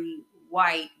dairy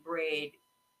white bread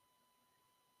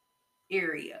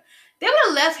area. They would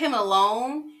have left him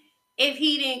alone if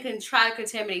he didn't try to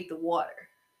contaminate the water.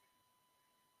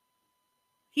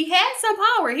 He had some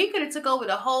power. He could have took over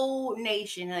the whole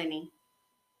nation, honey.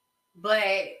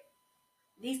 But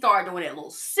he started doing that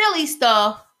little silly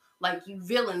stuff like you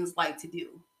villains like to do.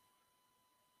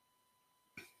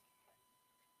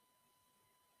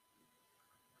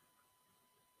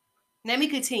 Let me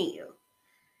continue.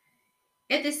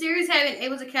 If the series had been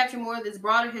able to capture more of this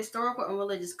broader historical and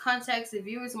religious context, the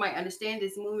viewers might understand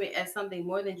this movement as something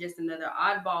more than just another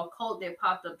oddball cult that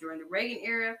popped up during the Reagan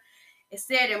era.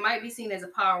 Instead, it might be seen as a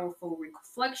powerful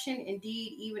reflection,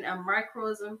 indeed, even a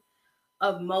microcosm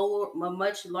of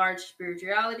much large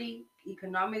spirituality,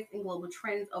 economics, and global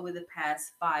trends over the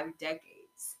past 5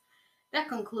 decades. That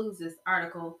concludes this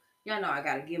article. Y'all know I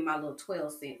gotta give my little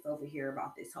 12 cents over here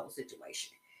about this whole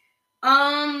situation.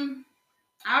 I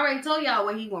already told y'all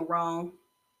where he went wrong.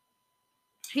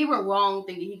 He went wrong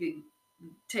thinking he could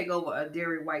take over a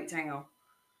dairy white town.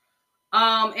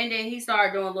 And then he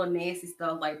started doing little nasty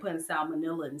stuff like putting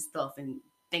salmonella and stuff and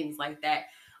things like that.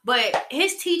 But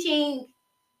his teaching,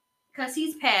 because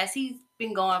he's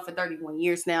been gone for 31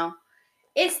 years now,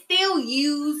 it's still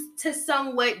used to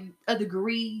somewhat a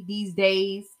degree these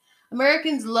days.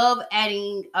 Americans love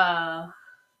adding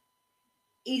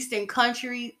Eastern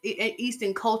culture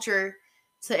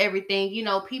to everything. You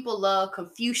know, people love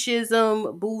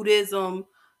Confucianism, Buddhism,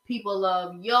 people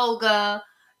love yoga.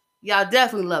 Y'all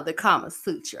definitely love the Kama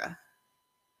Sutra.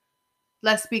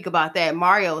 Let's speak about that.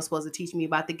 Mario was supposed to teach me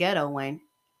about the ghetto one.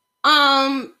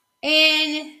 And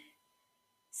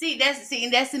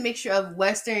that's a mixture of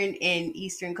Western and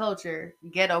Eastern culture,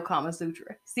 ghetto Kama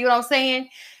Sutra. See what I'm saying?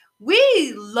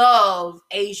 We love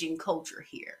Asian culture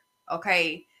here.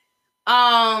 Okay.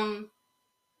 Whether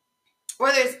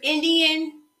it's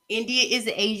India is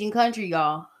an Asian country,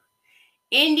 y'all.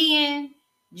 Indian,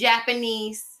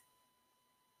 Japanese.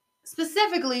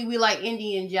 Specifically, we like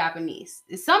Indian Japanese.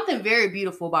 It's something very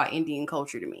beautiful about Indian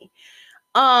culture to me.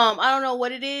 I don't know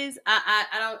what it is.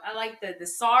 I like the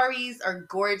saris are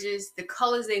gorgeous. The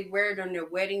colors they wear during their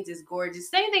weddings is gorgeous.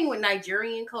 Same thing with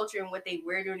Nigerian culture and what they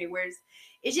wear during their weddings.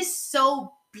 It's just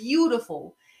so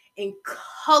beautiful and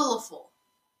colorful.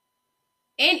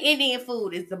 And Indian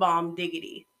food is the bomb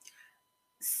diggity.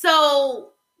 So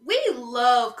we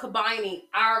love combining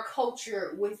our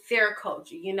culture with their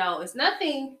culture. You know, it's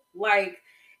nothing like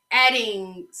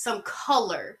adding some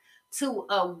color to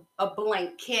a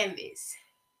blank canvas.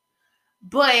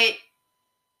 But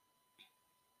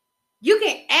you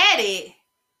can add it,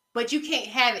 but you can't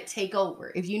have it take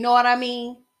over, if you know what I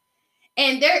mean.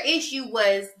 And their issue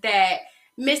was that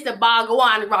Mr.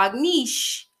 Bhagwan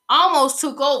Rajneesh almost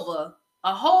took over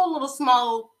a whole little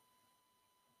small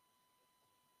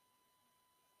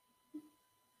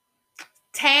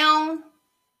town.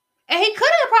 And he could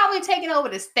have probably taken over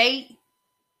the state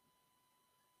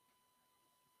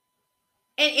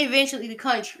and eventually the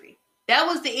country. That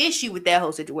was the issue with that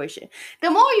whole situation. The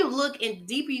more you look and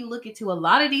deeper you look into a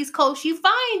lot of these cults, you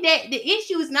find that the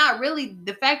issue is not really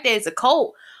the fact that it's a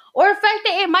cult or the fact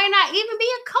that it might not even be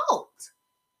a cult.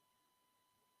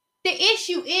 The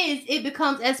issue is it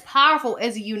becomes as powerful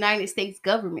as the United States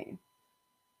government.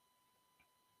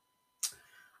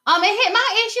 And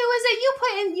my issue is that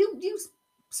you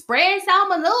spread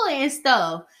salmonella and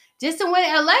stuff just to win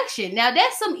an election. Now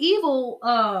that's some evil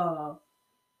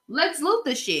Lex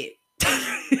Luthor shit.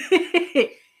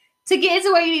 to get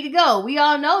to where you need to go. We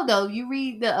all know, though, you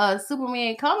read the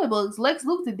Superman comic books, Lex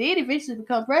Luthor did eventually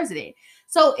become president.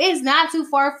 So it's not too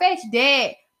far-fetched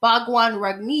that Bhagwan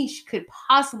Rajneesh could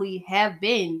possibly have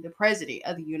been the president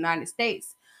of the United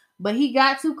States. But he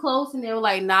got too close and they were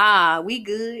like, nah, we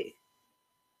good.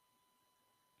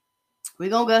 We're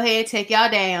going to go ahead and take y'all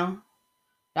down.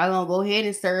 Y'all going to go ahead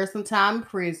and serve some time in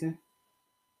prison.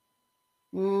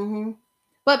 Mm-hmm.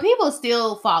 But people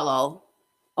still follow,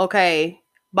 okay,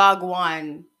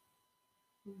 Bhagwan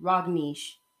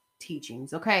Rajneesh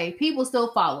teachings, okay? People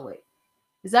still follow it.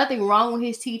 There's nothing wrong with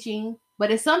his teaching,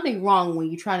 but it's something wrong when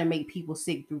you're trying to make people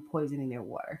sick through poisoning their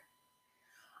water.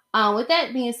 With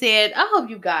that being said, I hope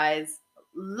you guys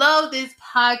love this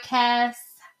podcast.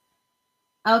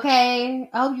 Okay,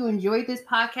 I hope you enjoyed this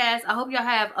podcast. I hope y'all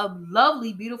have a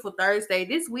lovely, beautiful Thursday.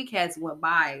 This week has went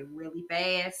by really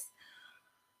fast.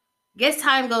 Guess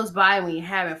time goes by when you're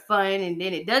having fun, and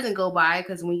then it doesn't go by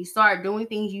because when you start doing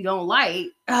things you don't like,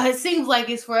 it seems like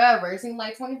it's forever. It seems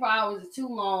like 24 hours is too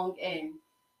long, and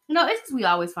it's just we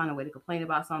always find a way to complain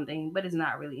about something, but it's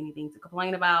not really anything to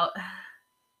complain about.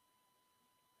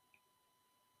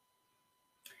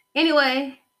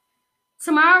 Anyway,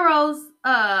 tomorrow's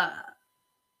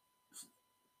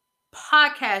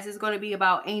podcast is going to be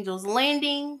about Angel's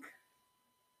Landing.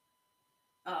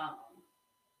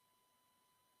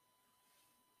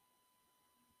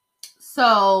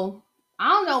 So I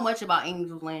don't know much about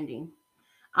Angel's Landing.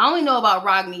 I only know about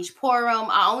Rajneeshpuram.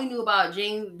 I only knew about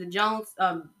Jonestown,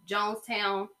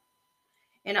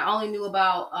 and I only knew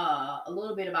about a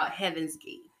little bit about Heaven's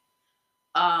Gate,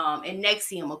 and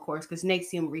Nexium, of course, because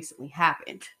Nexium recently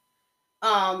happened.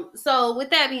 So with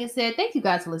that being said, thank you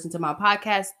guys for listening to my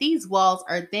podcast. These walls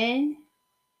are thin,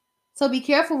 so be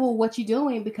careful with what you're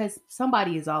doing because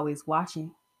somebody is always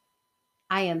watching.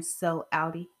 I am so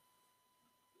outie.